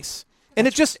their face. And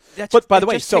it just. But by the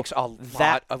way, so takes a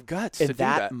lot of guts to do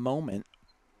that. Moment.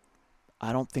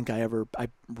 I don't think I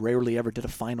rarely ever did a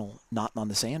final not on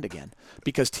the sand again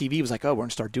because TV was like, oh, we're going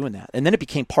to start doing that. And then it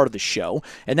became part of the show.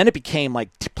 And then it became like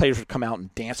players would come out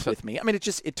and dance with me. I mean,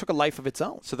 it took a life of its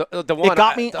own. So the one it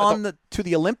got me to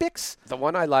the Olympics. The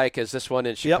one I like is this one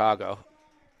in Chicago.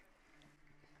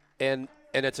 And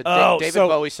it's a David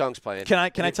Bowie song's playing. Can I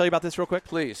tell you about this real quick?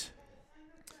 Please.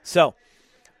 So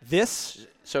this.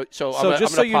 So I'm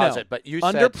just so you know, but you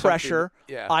under pressure,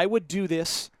 I would do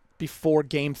this before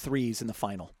Game 3s in the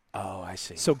final. Oh, I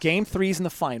see. So Game 3s in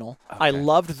the final, I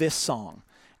loved this song.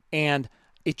 And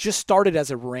it just started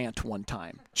as a rant one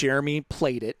time. Jeremy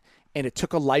played it, and it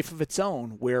took a life of its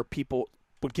own where people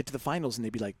would get to the finals and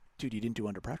they'd be like, dude, you didn't do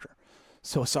Under Pressure.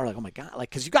 So I started like, oh my God, like,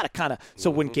 because you got to kind of. So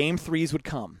when game threes would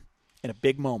come in a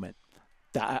big moment,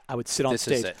 that I would sit on This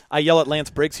is stage. it. I yell at Lance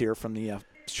Briggs here from the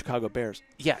Chicago Bears.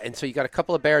 Yeah, and so you got a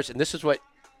couple of Bears, and this is what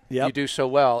Yep. you do so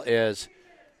well is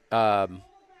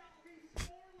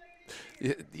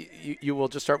you will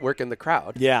just start working the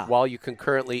crowd while you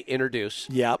concurrently introduce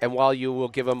and while you will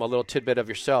give them a little tidbit of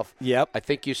yourself. I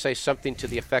think you say something to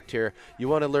the effect here, you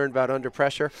want to learn about Under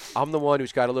Pressure? I'm the one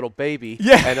who's got a little baby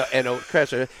and a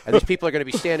pressure, and these people are going to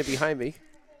be standing behind me.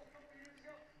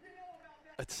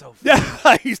 It's so funny.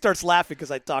 Yeah, he starts laughing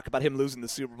because I talk about him losing the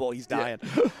Super Bowl. He's dying.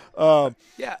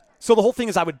 Yeah. So the whole thing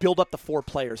is I would build up the 4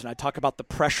 players, and I talk about the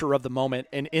pressure of the moment.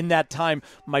 And in that time,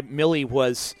 my Millie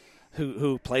was –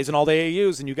 who plays in all the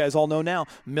AAUs, and you guys all know now,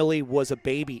 Millie was a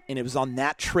baby, and it was on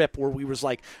that trip where we was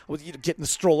like, I was getting the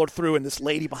stroller through, and this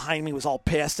lady behind me was all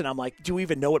pissed, and I'm like, do you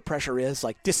even know what pressure is?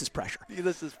 Like, this is pressure.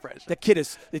 This is pressure. The kid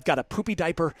it got a poopy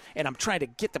diaper, and I'm trying to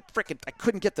get the I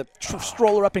couldn't get the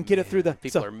stroller up and get it through the.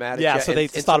 People are mad at you. Yeah, so they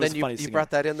thought it was then funny. You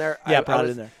brought that in there? Yeah, I brought it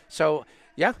in there. So.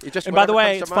 Yeah, it just. And by the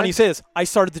way, it's funny mind. you say this. I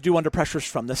started to do Under Pressures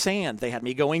from the sand. They had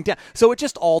me going down, so it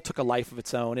just all took a life of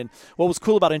its own. And what was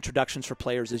cool about introductions for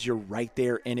players is you're right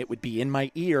there, and it would be in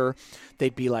my ear.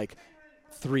 They'd be like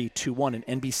 3, 2, 1,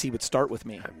 and NBC would start with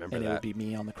me. I remember and that. it would be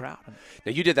me on the crowd.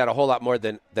 Now you did that a whole lot more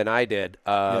than I did.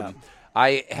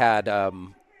 I had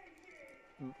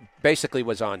basically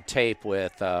was on tape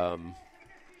with.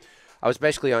 I was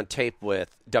basically on tape with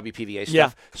WPVA stuff.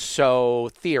 Yeah. So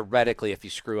theoretically, if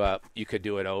you screw up, you could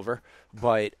do it over.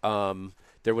 But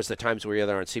there was the times where you're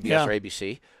either on CBS or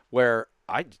ABC where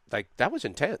that was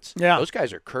intense. Yeah. Those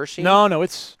guys are cursing. No,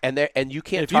 it's and you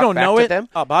can't. if you don't back know to it, them,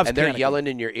 Bob's and they're panicking. yelling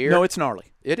in your ear. No, it's gnarly.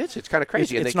 It is. It's kind of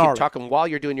crazy, and it's they keep gnarly. talking while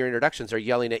you're doing your introductions. They're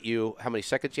yelling at you. How many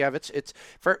seconds you have? It's.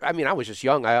 I mean, I was just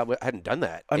young. I hadn't done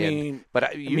that. But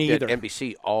you me did either.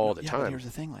 NBC all the But time. here's the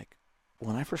thing: like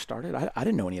when I first started, I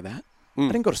didn't know any of that. I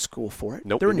didn't go to school for it.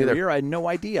 Nope, they were in me your neither. ear. I had no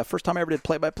idea. First time I ever did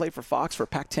play-by-play for Fox for a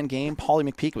Pac-10 game, Holly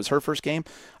McPeak, it was her first game.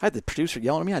 I had the producer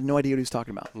yelling at me. I had no idea what he was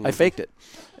talking about. I faked it.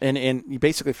 And you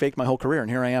basically faked my whole career,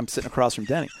 and here I am sitting across from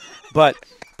Denny. But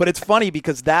it's funny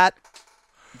because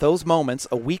those moments,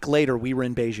 a week later, we were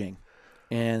in Beijing,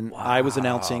 and I was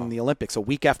announcing the Olympics. A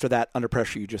week after that, Under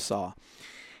Pressure you just saw.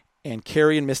 And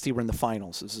Carrie and Misty were in the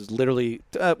finals. This is literally,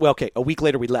 a week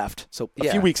later we left. So a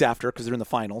few weeks after, because they're in the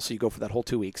finals, so you go for that whole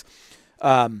 2 weeks.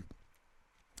 And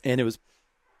it was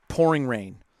pouring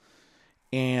rain.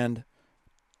 And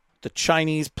the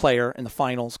Chinese player in the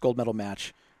finals, gold medal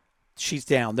match, she's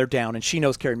down. They're down, and she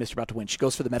knows Carrie and Misty are about to win. She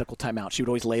goes for the medical timeout. She would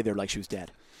always lay there like she was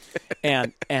dead.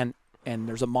 and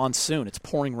there's a monsoon. It's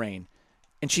pouring rain.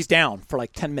 And she's down for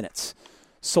like 10 minutes.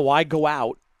 So I go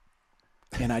out,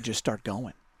 and I just start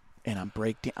going. And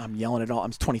I'm yelling at all.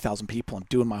 I'm 20,000 people. I'm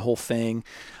doing my whole thing.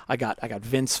 I got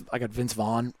Vince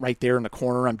Vaughn right there in the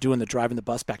corner. I'm doing driving the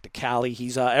bus back to Cali.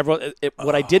 He's everyone.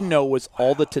 What I didn't know was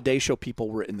all the Today Show people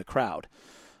were in the crowd.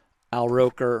 Al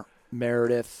Roker,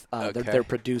 Meredith, they're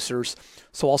producers.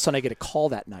 So all of a sudden I get a call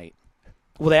that night.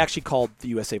 Well, they actually called the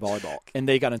USA Volleyball, and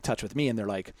they got in touch with me, and they're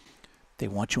like, they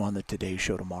want you on the Today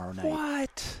Show tomorrow night.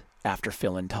 What? After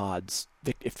Phil and Todd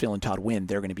win,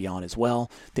 they're going to be on as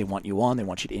well. They want you on. They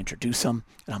want you to introduce them.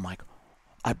 And I'm like,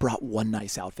 I brought one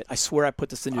nice outfit. I swear I put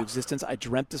this into existence. I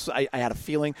dreamt this. I had a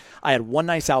feeling. I had one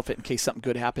nice outfit in case something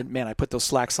good happened. Man, I put those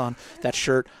slacks on, that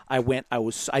shirt.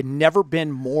 I'd never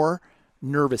been more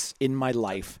nervous in my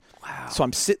life. Wow. So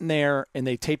I'm sitting there, and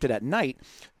they taped it at night.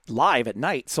 Live at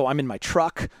night. So I'm in my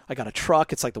truck. I got a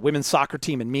truck. It's like the women's soccer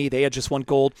team and me. They had just won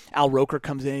gold. Al Roker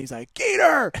comes in. He's like,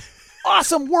 Gator!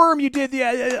 Awesome worm you did.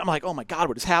 Yeah. I'm like, oh my God,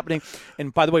 what is happening?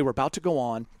 And by the way, we're about to go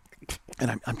on,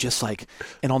 and I'm just like,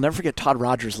 and I'll never forget. Todd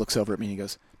Rogers looks over at me and he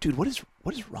goes, "Dude, what is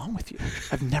wrong with you?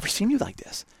 I've never seen you like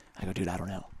this." I go, "Dude, I don't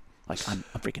know. Like, I'm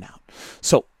freaking out."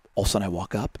 So all of a sudden, I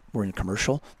walk up. We're in a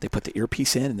commercial. They put the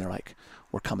earpiece in, and they're like,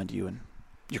 "We're coming to you, and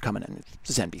you're coming in.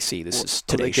 This is NBC. This is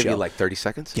Today's They give Show." you like 30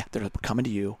 seconds. Yeah, they're coming to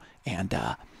you, and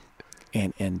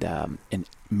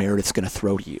Meredith's going to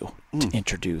throw to you to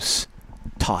introduce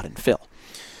Todd and Phil.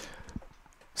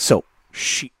 So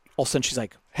all of a sudden she's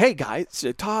like, "Hey guys,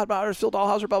 Todd Bowers, Phil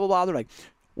Dahlhauser, blah blah blah." They're like,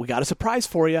 "We got a surprise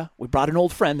for you. We brought an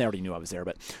old friend." They already knew I was there,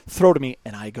 but throw to me,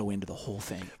 and I go into the whole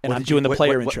thing, and I'm doing the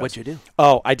player intro. What'd you do?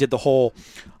 Oh, I did the whole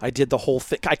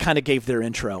thing. I kind of gave their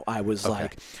intro. I was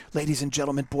like, "Ladies and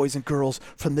gentlemen, boys and girls,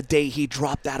 from the day he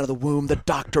dropped out of the womb, the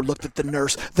doctor looked at the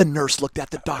nurse looked at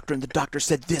the doctor, and the doctor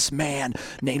said, 'This man,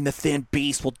 named the Thin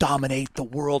Beast, will dominate the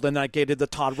world.'" And I did the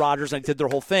Todd Rogers, and I did their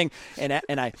whole thing, and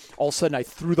I all of a sudden I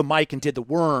threw the mic and did the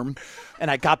worm,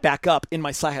 and I got back up in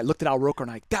my slide. I looked at Al Roker,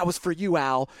 and that was for you,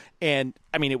 Al. while, and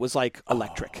I mean, it was like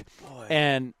electric.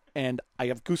 And I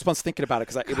have goosebumps thinking about it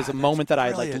because it was a moment that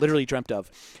I like literally dreamt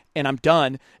of. And I'm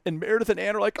done. And Meredith and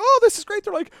Ann are like, "Oh, this is great."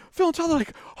 They're like, Phil and Todd are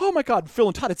like, "Oh my God," Phil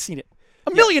and Todd had seen it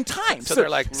a million times. So they're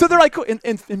like,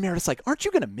 and Meredith's like, "Aren't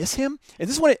you going to miss him?" And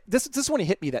this is when it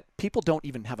hit me that people don't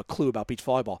even have a clue about beach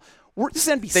volleyball. This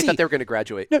is NBC. They thought they were going to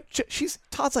graduate. No,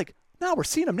 Todd's like, "No, we're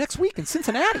seeing him next week in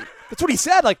Cincinnati." That's what he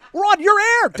said. Like, "We're on your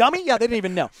air, dummy." Yeah, they didn't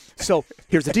even know. So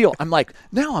here's the deal. I'm like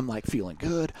feeling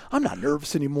good. I'm not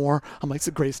nervous anymore. I'm like, it's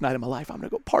the greatest night of my life. I'm going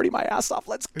to go party my ass off.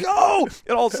 Let's go.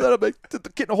 And all of a sudden, I'm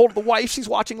like, getting a hold of the wife. She's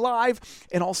watching live.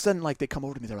 And all of a sudden, like, they come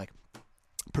over to me. They're like,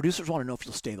 "Producers want to know if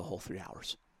you'll stay the whole 3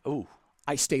 hours." Ooh.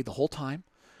 I stayed the whole time.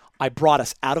 I brought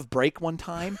us out of break one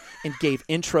time and gave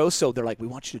intros. So they're like, "We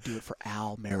want you to do it for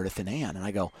Al, Meredith, and Ann." And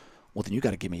I go, "Well, then you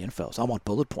got to give me infos. I want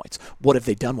bullet points. What have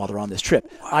they done while they're on this trip?"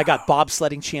 Wow. I got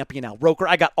bobsledding champion Al Roker.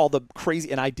 I got all the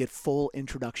crazy, and I did full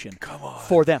introduction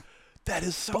for them. That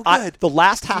is so good. The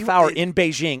last half hour in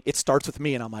Beijing, it starts with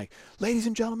me, and I'm like, "Ladies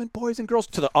and gentlemen, boys and girls,"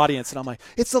 to the audience, and I'm like,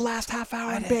 "It's the last half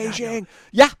hour in Beijing."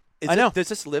 Yeah. I know. Does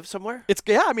this live somewhere?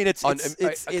 I mean, it's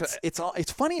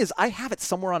funny is I have it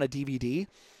somewhere on a DVD.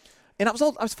 And I was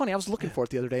looking for it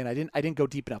the other day, and I didn't go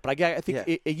deep enough. But I think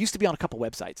it used to be on a couple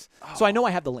websites, so I know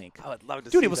I have the link. I would love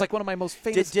to see Dude, it was like one of my most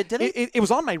famous. Did it? It was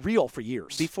on my reel for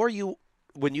years.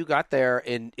 When you got there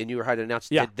and you were hired to announce,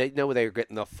 did they know they were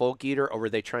getting the full Geeter, or were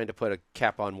they trying to put a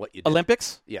cap on what you did?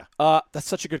 Olympics? Yeah. That's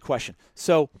such a good question.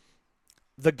 So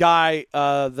the guy,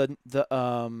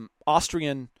 the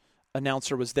Austrian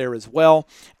announcer was there as well,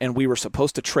 and we were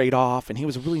supposed to trade off, and he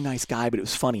was a really nice guy, but it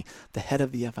was funny. The head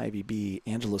of the FIVB,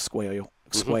 Angelo Squeo,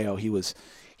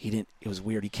 it was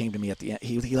weird. He came to me at the end.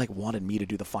 He like wanted me to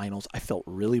do the finals. I felt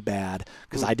really bad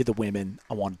because I did the women.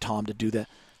 I wanted Tom to do that.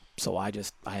 So I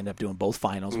ended up doing both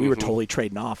finals. We were totally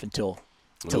trading off until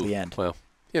the end. Well,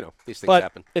 these things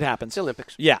happen. It happens. It's the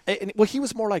Olympics. Yeah. Well, he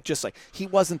was more like he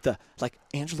wasn't like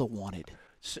Angelo wanted.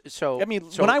 So I mean,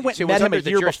 when I went and met him under a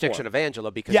the year jurisdiction before, of Angelo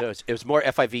because it was more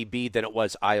FIVB than it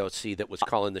was IOC that was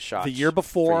calling the shots. The year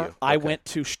before, I went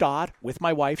to Stade with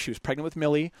my wife. She was pregnant with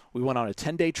Millie. We went on a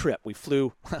 10-day trip. We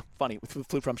flew, we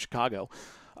flew from Chicago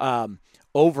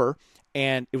over,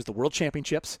 and it was the World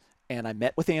Championships, and I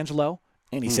met with Angelo,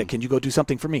 and he said, "Can you go do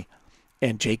something for me?"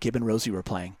 And Jake Gibb and Rosie were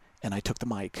playing, and I took the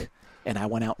mic, and I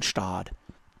went out in Stade.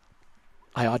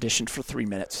 I auditioned for 3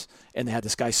 minutes, and they had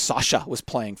this guy, Sasha, was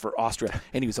playing for Austria,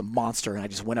 and he was a monster, and I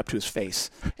just went up to his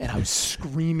face, and I was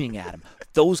screaming at him.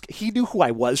 He knew who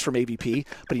I was from AVP,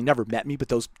 but he never met me, but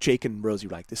those Jake and Rosie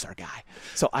were like, "This is our guy."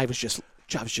 So I was just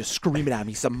screaming at him.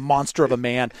 He's a monster of a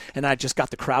man, and I just got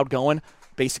the crowd going,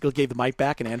 basically gave the mic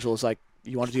back, and Angela's like,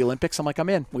 "You want to do the Olympics?" I'm like, "I'm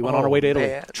in." We went on our way to Italy.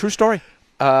 Man. True story.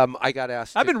 I got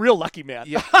asked. I've been real lucky, man.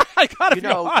 Yeah. I gotta be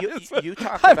honest. You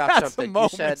talked I've about had something. some You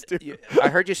said I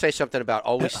heard you say something about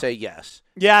always say yes.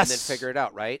 Yes. And then figure it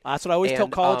out, right? That's what I always tell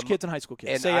college kids and high school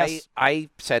kids. And say yes. I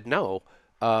said no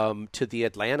to the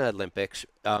Atlanta Olympics.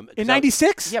 In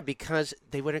 '96? Yeah, because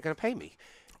they weren't going to pay me.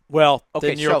 Well, Okay,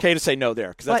 then you're so- okay to say no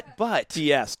there. But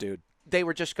BS, dude. they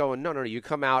were just going, no, you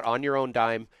come out on your own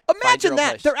dime. find your Imagine own that.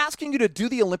 place. They're asking you to do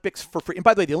the Olympics for free. And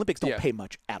by the way, the Olympics don't Yeah. pay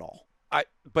much at all.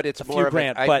 But it's A more few of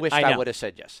grand, I but wished I I know. would have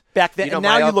said yes. Back then, You know, and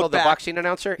now my you uncle, look the back. boxing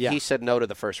announcer, Yeah. he said no to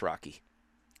the first Rocky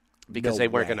because No they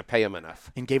weren't way. going to pay him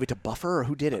enough. And gave it to Buffer, or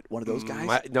who did it? One of those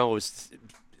guys? No, it was,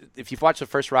 if you've watched the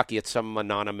first Rocky, it's some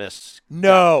anonymous.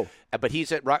 No. But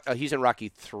he's in Rocky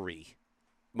 3,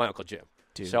 my Uncle Jim.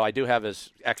 Dude. So I do have his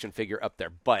action figure up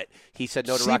there. But he said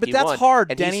no to See, Rocky but that's 1.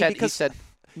 hard, and Denny, he said, because he said, at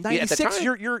the 96,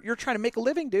 time- you're trying to make a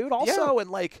living, dude, also. And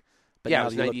like, but Yeah, it now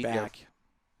was you look 90, yeah. back.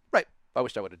 Right. I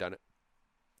wished I would have done it.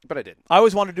 But I didn't. I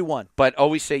always wanted to do one. But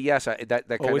always say yes. That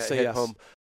kind Always of say hit yes. home.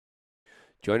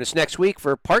 Join us next week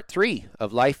for part 3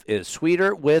 of Life is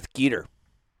Sweeter with Geeter.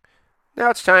 Now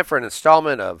it's time for an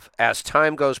installment of As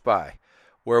Time Goes By,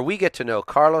 where we get to know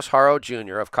Carlos Haro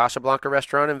Jr. of Casablanca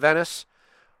Restaurant in Venice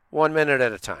 1 minute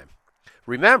at a time.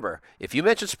 Remember, if you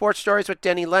mention sports stories with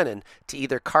Denny Lennon to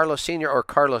either Carlos Sr. or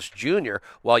Carlos Jr.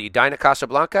 while you dine at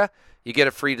Casablanca, you get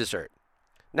a free dessert.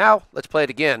 Now, let's play it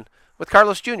again with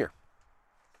Carlos Jr.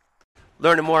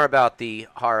 Learning more about the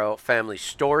Haro family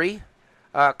story.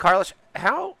 Carlos,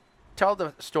 tell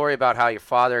the story about how your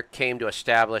father came to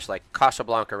establish like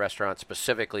Casablanca Restaurant,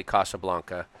 specifically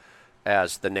Casablanca,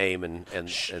 as the name and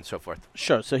so forth.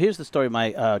 Sure. So here's the story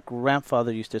my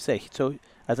grandfather used to say. So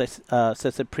as I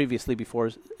said previously before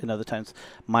in other times,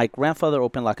 my grandfather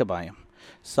opened La Caballa,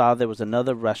 saw there was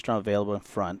another restaurant available in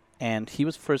front, and he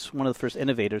was one of the first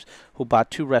innovators who bought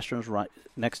 2 restaurants right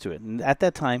next to it. And at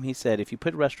that time, he said, if you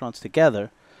put restaurants together,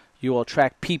 you will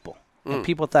attract people. And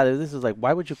people thought this is like,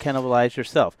 why would you cannibalize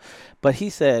yourself? But he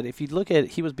said, if you look at,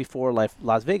 he was before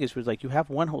Las Vegas, was like, you have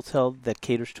one hotel that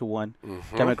caters to one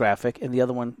demographic and the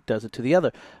other one does it to the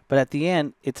other. But at the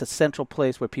end, it's a central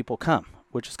place where people come,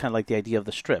 which is kind of like the idea of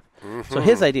the Strip. So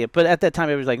his idea, but at that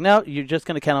time, everybody's like, no, you're just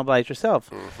going to cannibalize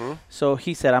yourself. So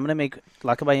he said, I'm going to make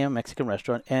La Cabaña a Mexican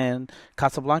restaurant. And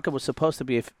Casablanca was supposed to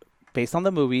be, based on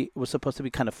the movie, it was supposed to be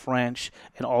kind of French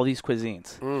and all these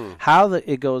cuisines. How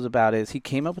it goes about is he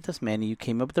came up with this menu,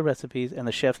 came up with the recipes, and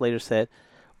the chef later said,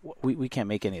 we can't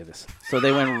make any of this. So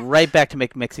they went right back to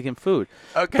make Mexican food.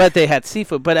 Okay. But they had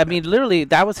seafood. But, I mean, literally,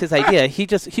 that was his idea.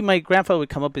 My grandfather would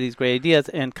come up with these great ideas,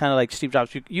 and kind of like Steve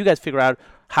Jobs, you guys figure out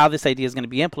how this idea is going to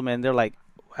be implemented. And they're like,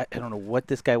 I don't know what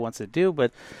this guy wants to do.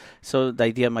 But so the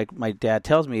idea my dad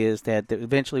tells me is that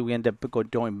eventually we end up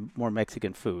doing more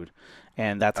Mexican food.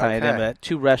 And that's how I ended up at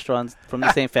 2 restaurants from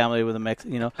the same family with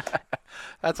a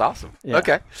That's awesome. Yeah.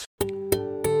 Okay.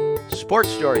 Sports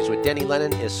Stories with Denny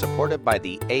Lennon is supported by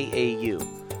the AAU.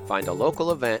 Find a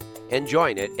local event and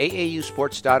join at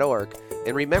aausports.org.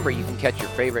 And remember, you can catch your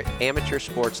favorite amateur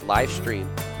sports live stream,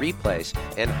 replays,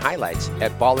 and highlights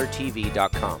at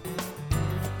ballertv.com.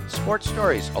 Sports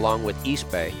Stories, along with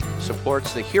East Bay,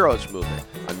 supports the Heroes Movement,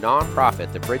 a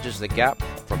nonprofit that bridges the gap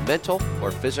from mental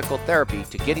or physical therapy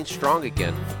to getting strong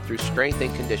again through strength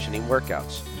and conditioning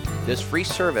workouts. This free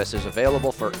service is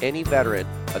available for any veteran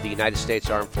of the United States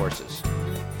Armed Forces.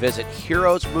 Visit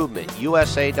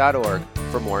heroesmovementusa.org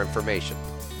for more information.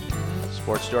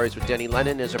 Sports Stories with Denny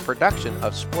Lennon is a production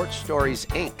of Sports Stories,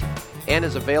 Inc. and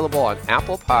is available on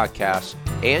Apple Podcasts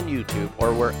and YouTube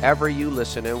or wherever you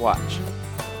listen and watch.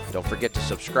 Don't forget to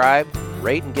subscribe,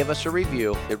 rate, and give us a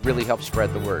review. It really helps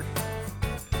spread the word.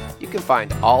 You can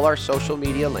find all our social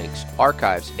media links,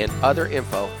 archives, and other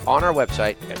info on our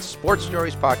website at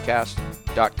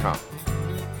sportstoriespodcast.com.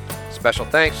 Special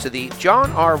thanks to the John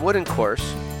R. Wooden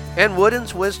Course and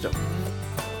Wooden's Wisdom.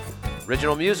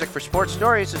 Original music for Sports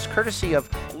Stories is courtesy of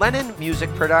Lennon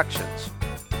Music Productions.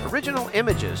 Original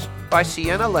images by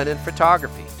Sienna Lennon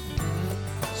Photography.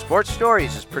 Sports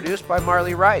Stories is produced by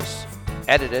Marley Rice,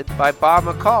 edited by Bob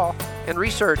McCall, and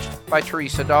researched by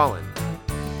Teresa Dolan.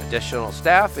 Additional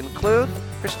staff include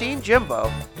Christine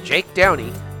Jimbo, Jake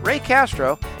Downey, Ray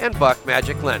Castro, and Buck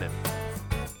Magic Lennon.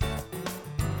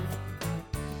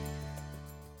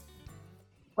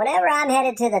 Whenever I'm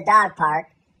headed to the dog park,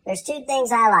 there's 2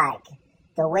 things I like.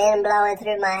 The wind blowing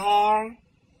through my hair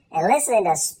and listening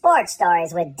to Sports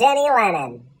Stories with Denny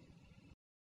Lennon.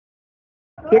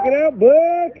 Check it out,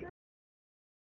 Buck.